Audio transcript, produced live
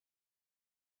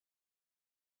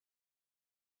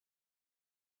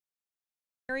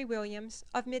Mary Williams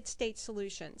of Midstate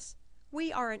Solutions.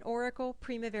 We are an Oracle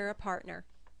Primavera partner.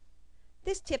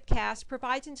 This tipcast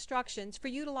provides instructions for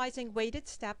utilizing weighted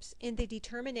steps in the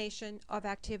determination of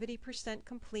activity percent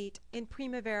complete in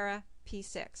Primavera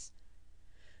P6.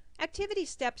 Activity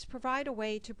steps provide a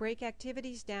way to break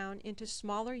activities down into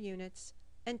smaller units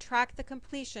and track the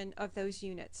completion of those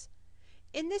units.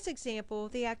 In this example,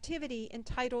 the activity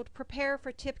entitled Prepare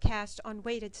for Tipcast on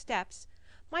Weighted Steps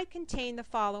might contain the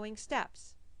following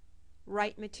steps: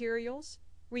 write materials,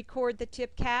 record the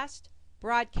tipcast,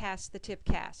 broadcast the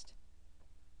tipcast.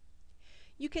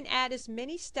 You can add as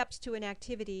many steps to an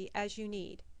activity as you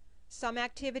need. Some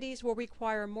activities will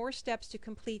require more steps to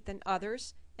complete than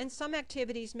others, and some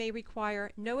activities may require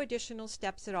no additional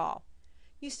steps at all.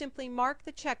 You simply mark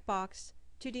the checkbox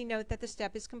to denote that the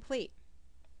step is complete.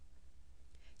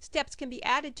 Steps can be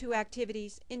added to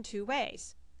activities in two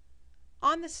ways.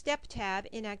 On the Step tab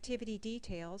in Activity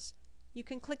Details, you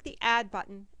can click the Add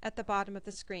button at the bottom of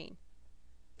the screen.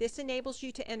 This enables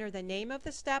you to enter the name of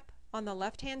the step on the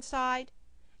left-hand side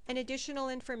and additional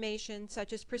information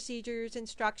such as procedures,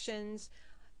 instructions,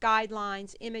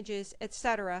 guidelines, images,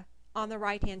 etc. on the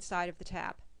right-hand side of the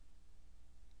tab.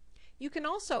 You can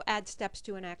also add steps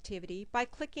to an activity by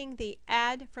clicking the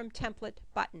Add from Template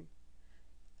button.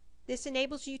 This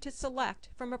enables you to select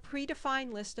from a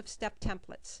predefined list of step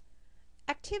templates.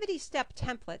 Activity step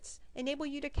templates enable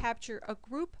you to capture a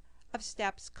group of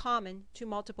steps common to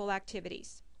multiple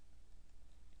activities.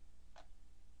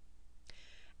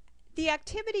 The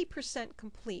activity percent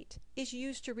complete is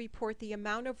used to report the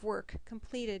amount of work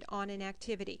completed on an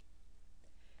activity.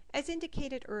 As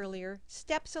indicated earlier,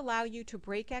 steps allow you to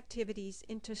break activities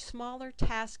into smaller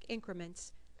task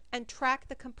increments and track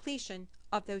the completion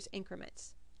of those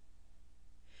increments.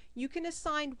 You can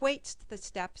assign weights to the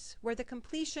steps where the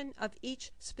completion of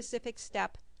each specific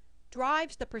step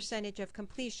drives the percentage of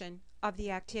completion of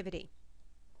the activity.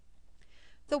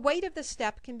 The weight of the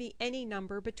step can be any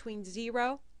number between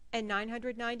 0 and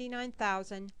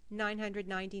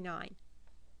 999,999.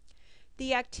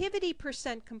 The activity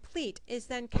percent complete is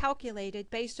then calculated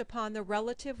based upon the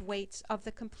relative weights of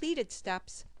the completed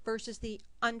steps versus the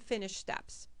unfinished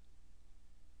steps.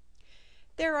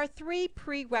 There are three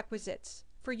prerequisites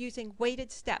for using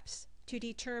weighted steps to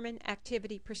determine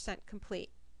activity percent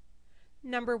complete.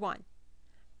 Number 1,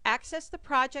 access the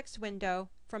projects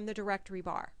window from the directory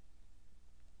bar.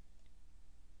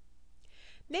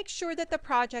 Make sure that the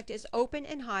project is open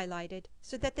and highlighted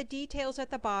so that the details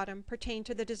at the bottom pertain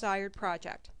to the desired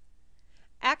project.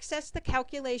 Access the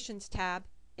Calculations tab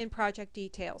in Project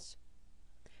Details.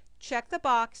 Check the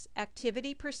box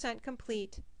Activity Percent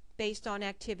Complete based on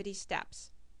activity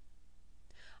steps.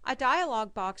 A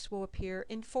dialog box will appear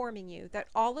informing you that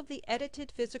all of the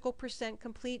edited physical percent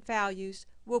complete values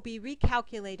will be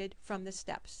recalculated from the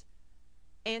steps.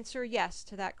 Answer yes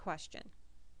to that question.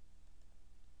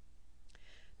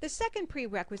 The second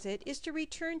prerequisite is to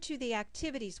return to the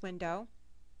Activities window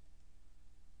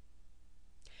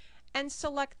and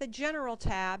select the General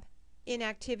tab in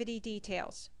Activity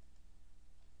Details.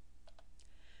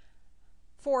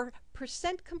 For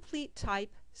percent complete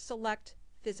type, select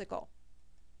Physical.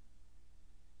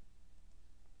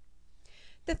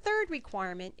 The third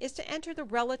requirement is to enter the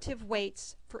relative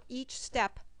weights for each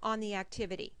step on the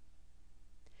activity.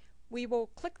 We will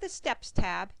click the Steps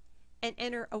tab and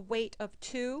enter a weight of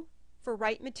 2 for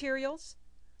Write Materials,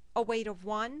 a weight of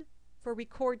 1 for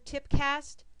Record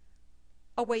Tipcast,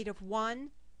 a weight of 1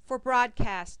 for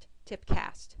Broadcast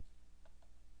Tipcast.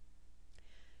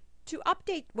 To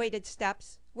update weighted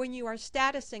steps when you are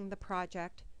statusing the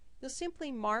project, you'll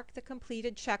simply mark the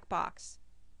completed checkbox.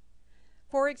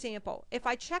 For example, if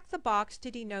I check the box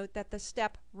to denote that the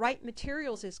step Write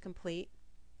Materials is complete,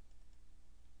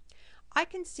 I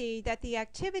can see that the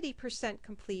activity percent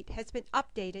complete has been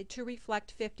updated to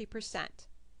reflect 50%.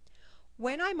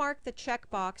 When I mark the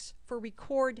checkbox for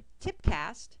Record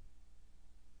Tipcast,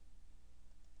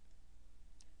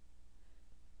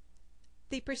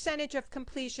 the percentage of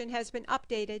completion has been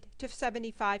updated to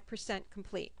 75%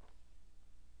 complete.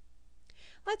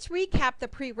 Let's recap the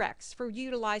prereqs for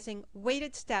utilizing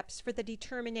weighted steps for the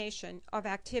determination of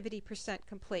activity percent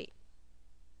complete.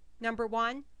 Number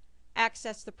 1,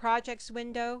 access the Projects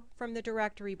window from the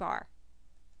directory bar.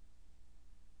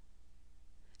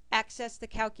 Access the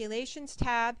Calculations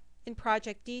tab in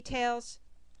Project Details.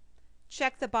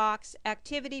 Check the box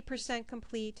Activity percent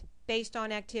complete based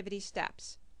on activity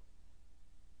steps.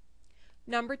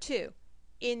 Number 2,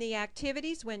 in the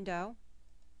Activities window,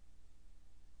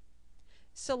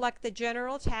 select the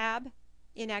General tab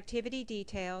in Activity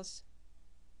Details.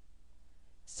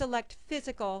 Select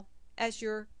Physical as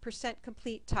your percent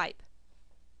complete type.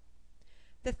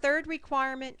 The third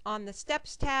requirement on the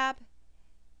Steps tab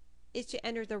is to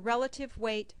enter the relative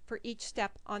weight for each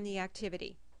step on the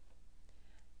activity.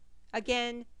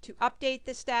 Again, to update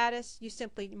the status, you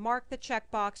simply mark the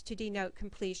checkbox to denote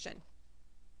completion.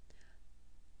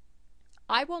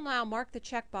 I will now mark the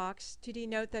checkbox to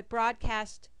denote that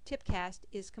Broadcast Tipcast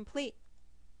is complete.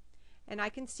 And I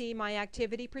can see my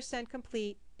activity percent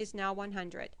complete is now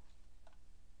 100.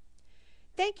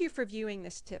 Thank you for viewing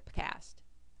this Tipcast.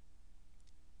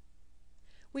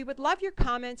 We would love your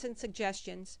comments and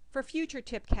suggestions for future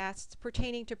Tipcasts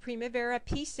pertaining to Primavera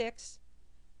P6,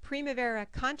 Primavera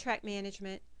Contract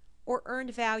Management, or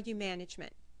Earned Value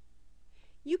Management.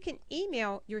 You can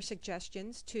email your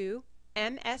suggestions to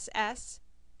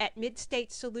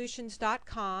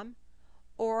mss@midstatesolutions.com,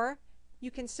 or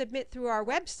you can submit through our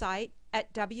website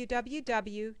at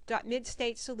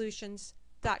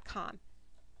www.midstatesolutions.com.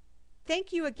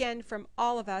 Thank you again from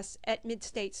all of us at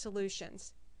Midstate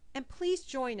Solutions, and please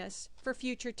join us for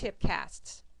future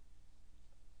Tipcasts.